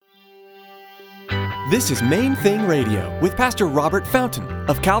This is Main Thing Radio with Pastor Robert Fountain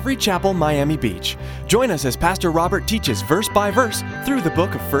of Calvary Chapel, Miami Beach. Join us as Pastor Robert teaches verse by verse through the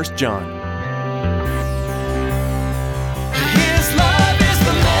book of 1 John. His love is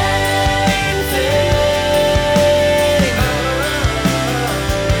the main thing.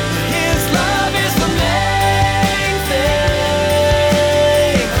 His love is the main thing.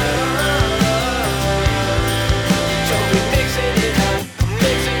 So we're mixing it up,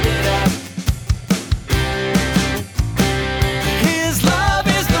 mixing it up. His love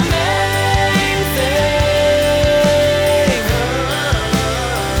is the main thing.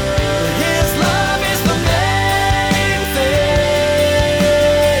 His love is the main thing.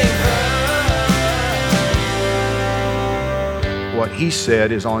 What he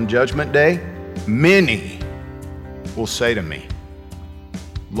said is on Judgment Day, many will say to me,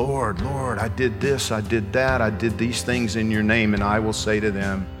 Lord, Lord, I did this, I did that, I did these things in your name, and I will say to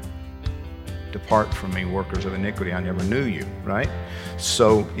them, depart from me, workers of iniquity, I never knew you, right?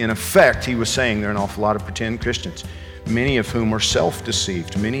 So in effect, he was saying there are an awful lot of pretend Christians, many of whom are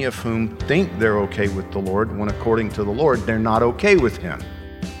self-deceived, many of whom think they're okay with the Lord, when according to the Lord, they're not okay with him.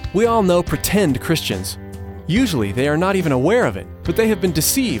 We all know pretend Christians. Usually they are not even aware of it, but they have been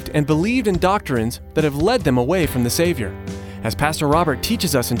deceived and believed in doctrines that have led them away from the Savior. As Pastor Robert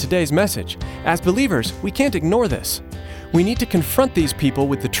teaches us in today's message, as believers, we can't ignore this. We need to confront these people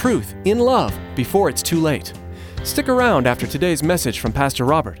with the truth in love before it's too late. Stick around after today's message from Pastor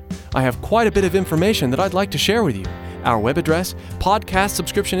Robert. I have quite a bit of information that I'd like to share with you. Our web address, podcast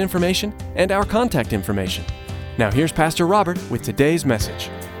subscription information, and our contact information. Now here's Pastor Robert with today's message.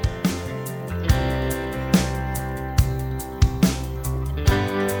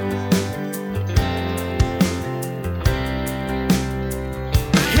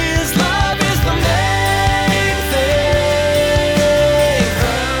 His love is the main thing.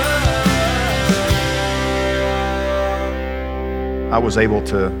 I was able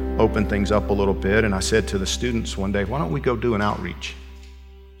to open things up a little bit, and I said to the students one day, why don't we go do an outreach?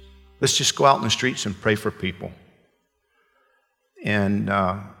 Let's just go out in the streets and pray for people. And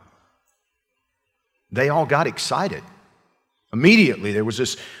they all got excited. Immediately, there was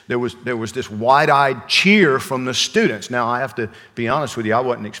this wide-eyed cheer from the students. Now, I have to be honest with you, I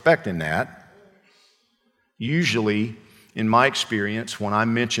wasn't expecting that. Usually, in my experience, when I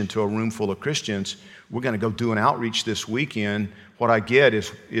mention to a room full of Christians, we're going to go do an outreach this weekend, what I get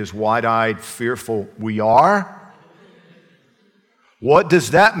is wide-eyed, fearful, we are? What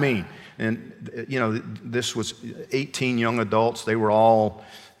does that mean? And, you know, this was 18 young adults. They were all,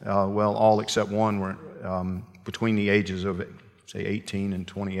 all except one were between the ages of, say, 18 and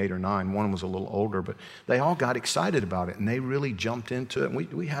 28 or 9. One was a little older, but they all got excited about it, and they really jumped into it. And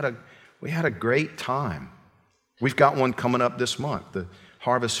we had a great time. We've got one coming up this month, the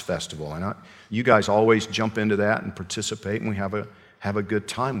Harvest Festival, and you guys always jump into that and participate, and we have a good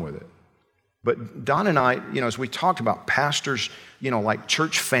time with it. But Don and I, you know, as we talked about pastors, you know, like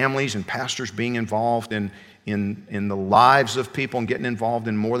church families and pastors being involved in the lives of people and getting involved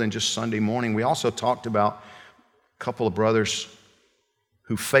in more than just Sunday morning, we also talked about a couple of brothers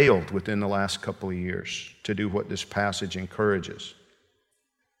who failed within the last couple of years to do what this passage encourages.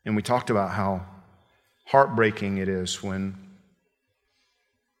 And we talked about how heartbreaking it is when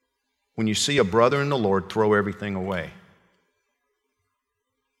you see a brother in the Lord throw everything away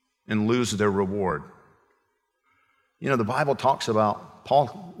and lose their reward. You know, the Bible talks about,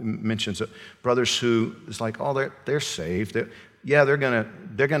 Paul mentions it, brothers who is like, oh, they're saved. They're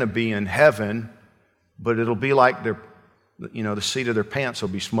gonna be in heaven, but it'll be like the seat of their pants will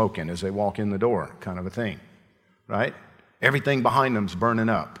be smoking as they walk in the door, kind of a thing, right? Everything behind them's burning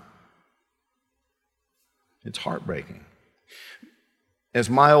up. It's heartbreaking. As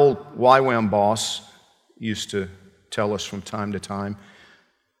my old YWAM boss used to tell us from time to time,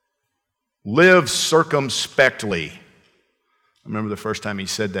 live circumspectly. I remember the first time he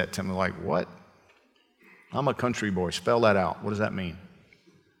said that to me, like, what? I'm a country boy. Spell that out. What does that mean?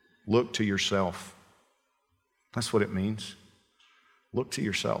 Look to yourself. That's what it means. Look to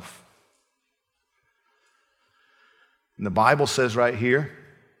yourself. And the Bible says right here,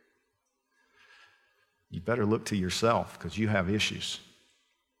 you better look to yourself because you have issues.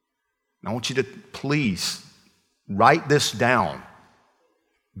 And I want you to please write this down.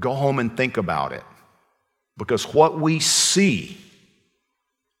 Go home and think about it. Because what we see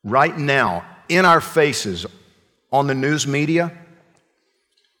right now in our faces on the news media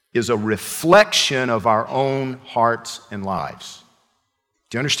is a reflection of our own hearts and lives.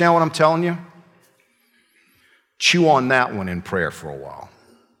 Do you understand what I'm telling you? Chew on that one in prayer for a while.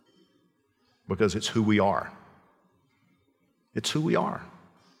 Because it's who we are. It's who we are.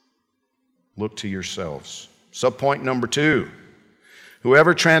 Look to yourselves. Subpoint number 2.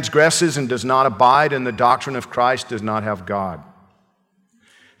 Whoever transgresses and does not abide in the doctrine of Christ does not have God.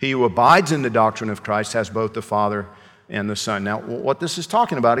 He who abides in the doctrine of Christ has both the Father and the Son. Now, what this is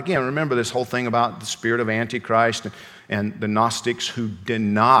talking about, again, remember this whole thing about the spirit of Antichrist and the Gnostics who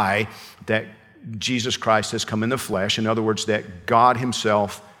deny that Jesus Christ has come in the flesh. In other words, that God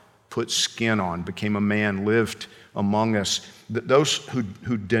himself put skin on, became a man, lived among us. Those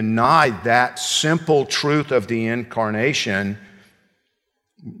who deny that simple truth of the incarnation,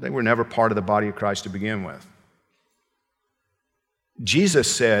 they were never part of the body of Christ to begin with.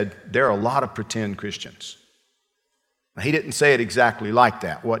 Jesus said there are a lot of pretend Christians. Now, he didn't say it exactly like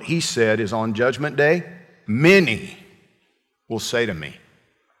that. What he said is on Judgment Day, many will say to me,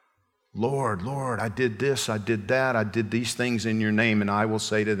 Lord, Lord, I did this, I did that, I did these things in your name, and I will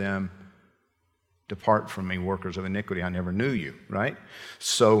say to them, depart from me, workers of iniquity, I never knew you, right?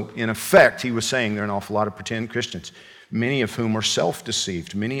 So, in effect, he was saying there are an awful lot of pretend Christians, many of whom are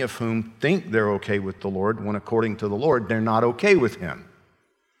self-deceived, many of whom think they're okay with the Lord, when according to the Lord, they're not okay with him.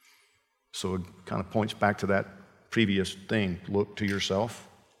 So it kind of points back to that previous thing, look to yourself,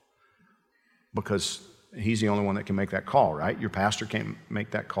 because he's the only one that can make that call, right? Your pastor can't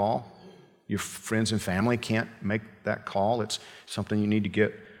make that call. Your friends and family can't make that call. It's something you need to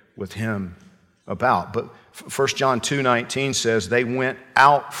get with him about. But 1 John 2:19 says, they went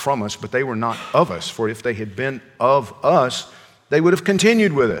out from us, but they were not of us. For if they had been of us, they would have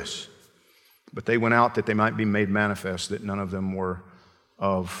continued with us. But they went out that they might be made manifest that none of them were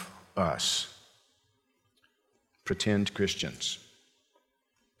of us. Pretend Christians,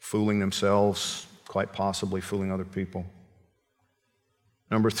 fooling themselves, quite possibly fooling other people.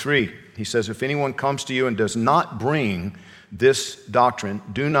 Number 3, he says, if anyone comes to you and does not bring this doctrine,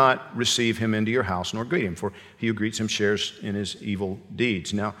 do not receive him into your house nor greet him, for he who greets him shares in his evil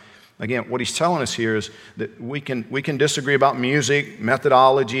deeds. Now, again, what he's telling us here is that we can disagree about music,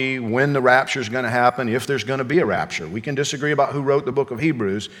 methodology, when the rapture is going to happen, if there's going to be a rapture. We can disagree about who wrote the book of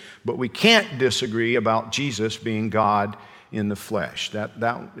Hebrews, but we can't disagree about Jesus being God in the flesh. That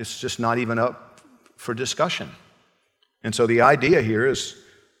it's just not even up for discussion. And so the idea here is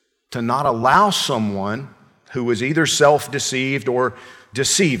to not allow someone who is either self-deceived or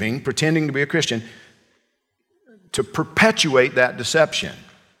deceiving, pretending to be a Christian, to perpetuate that deception.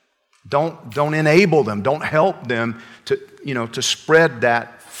 Don't enable them. Don't help them to spread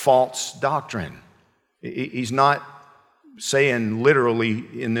that false doctrine. He's not saying literally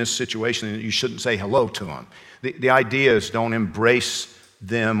in this situation that you shouldn't say hello to them. The idea is don't embrace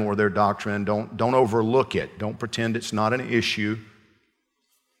them or their doctrine. Don't overlook it. Don't pretend it's not an issue.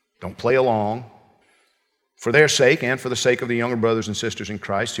 Don't play along. For their sake and for the sake of the younger brothers and sisters in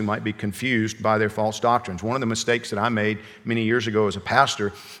Christ who might be confused by their false doctrines. One of the mistakes that I made many years ago as a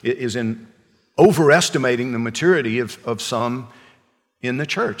pastor is in overestimating the maturity of some in the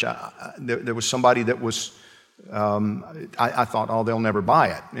church. There was somebody that was, I thought, oh, they'll never buy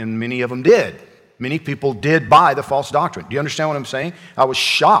it. And many of them did. Many people did buy the false doctrine. Do you understand what I'm saying? I was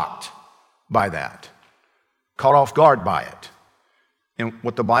shocked by that, caught off guard by it. And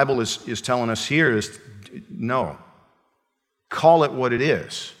what the Bible is telling us here is, no, call it what it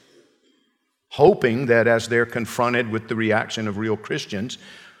is, hoping that as they're confronted with the reaction of real Christians,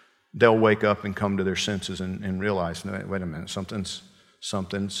 they'll wake up and come to their senses and realize, no, wait a minute,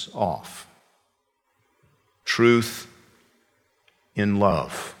 something's off. Truth in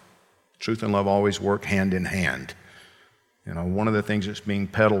love. Truth and love always work hand in hand. One of the things that's being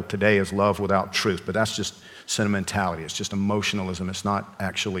peddled today is love without truth, but that's just sentimentality. It's just emotionalism. It's not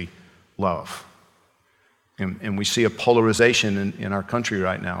actually love. And we see a polarization in our country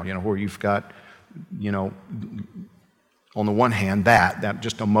right now, where you've got, on the one hand, that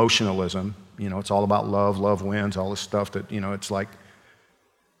just emotionalism, it's all about love wins, all this stuff that, it's like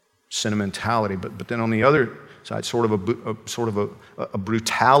sentimentality. But then on the other side, sort of a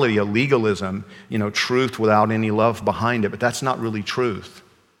brutality, a legalism, truth without any love behind it. But that's not really truth.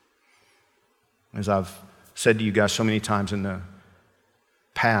 As I've said to you guys so many times in the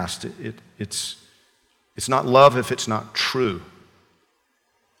past, it's not love if it's not true.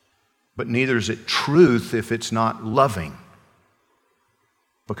 But neither is it truth if it's not loving,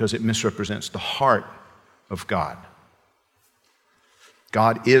 because it misrepresents the heart of God.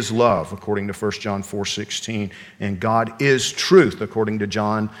 God is love, according to 1 John 4:16, and God is truth, according to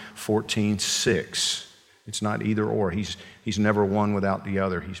John 14:6. It's not either or. He's never one without the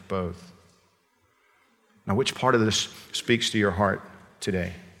other. He's both. Now, which part of this speaks to your heart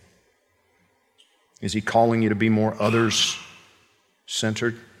today? Is he calling you to be more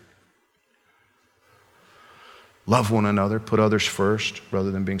others-centered? Love one another, put others first rather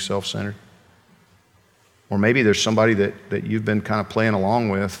than being self-centered? Or maybe there's somebody that you've been kind of playing along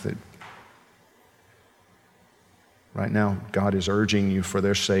with that right now God is urging you for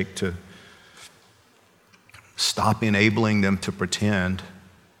their sake to stop enabling them to pretend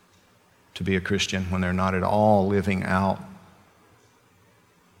to be a Christian when they're not at all living out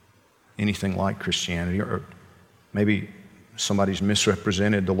anything like Christianity. Or maybe somebody's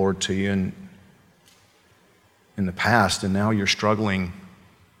misrepresented the Lord to you in the past, and now you're struggling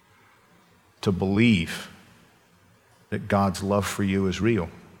to believe that God's love for you is real.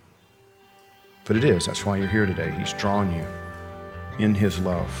 But it is. That's why you're here today. He's drawn you in His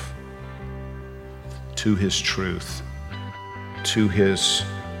love to His truth, to His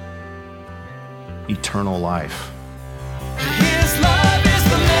eternal life. His love is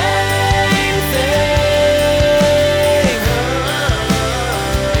the main thing.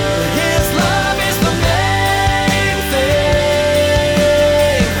 His love is the main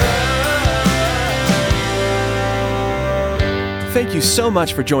thing. Thank you so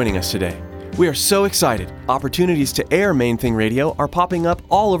much for joining us today. We are so excited. Opportunities to air Main Thing Radio are popping up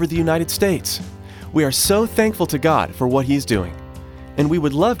all over the United States. We are so thankful to God for what He's doing. And we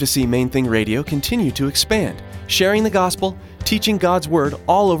would love to see Main Thing Radio continue to expand, sharing the gospel, teaching God's Word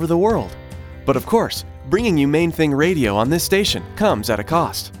all over the world. But of course, bringing you Main Thing Radio on this station comes at a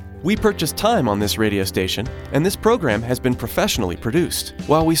cost. We purchase time on this radio station, and this program has been professionally produced.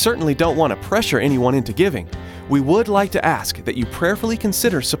 While we certainly don't want to pressure anyone into giving, we would like to ask that you prayerfully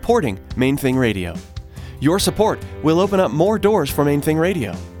consider supporting Main Thing Radio. Your support will open up more doors for Main Thing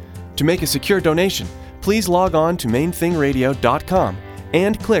Radio. To make a secure donation, please log on to mainthingradio.com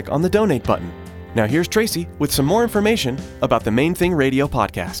and click on the donate button. Now here's Tracy with some more information about the Main Thing Radio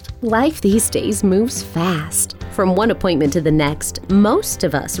podcast. Life these days moves fast. From one appointment to the next, most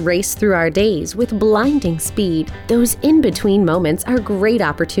of us race through our days with blinding speed. Those in-between moments are great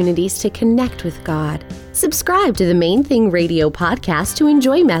opportunities to connect with God. Subscribe to the Main Thing Radio podcast to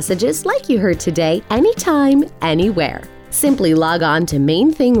enjoy messages like you heard today, anytime, anywhere. Simply log on to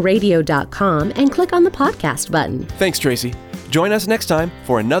mainthingradio.com and click on the podcast button. Thanks, Tracy. Join us next time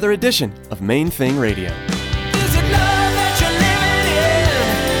for another edition of Main Thing Radio.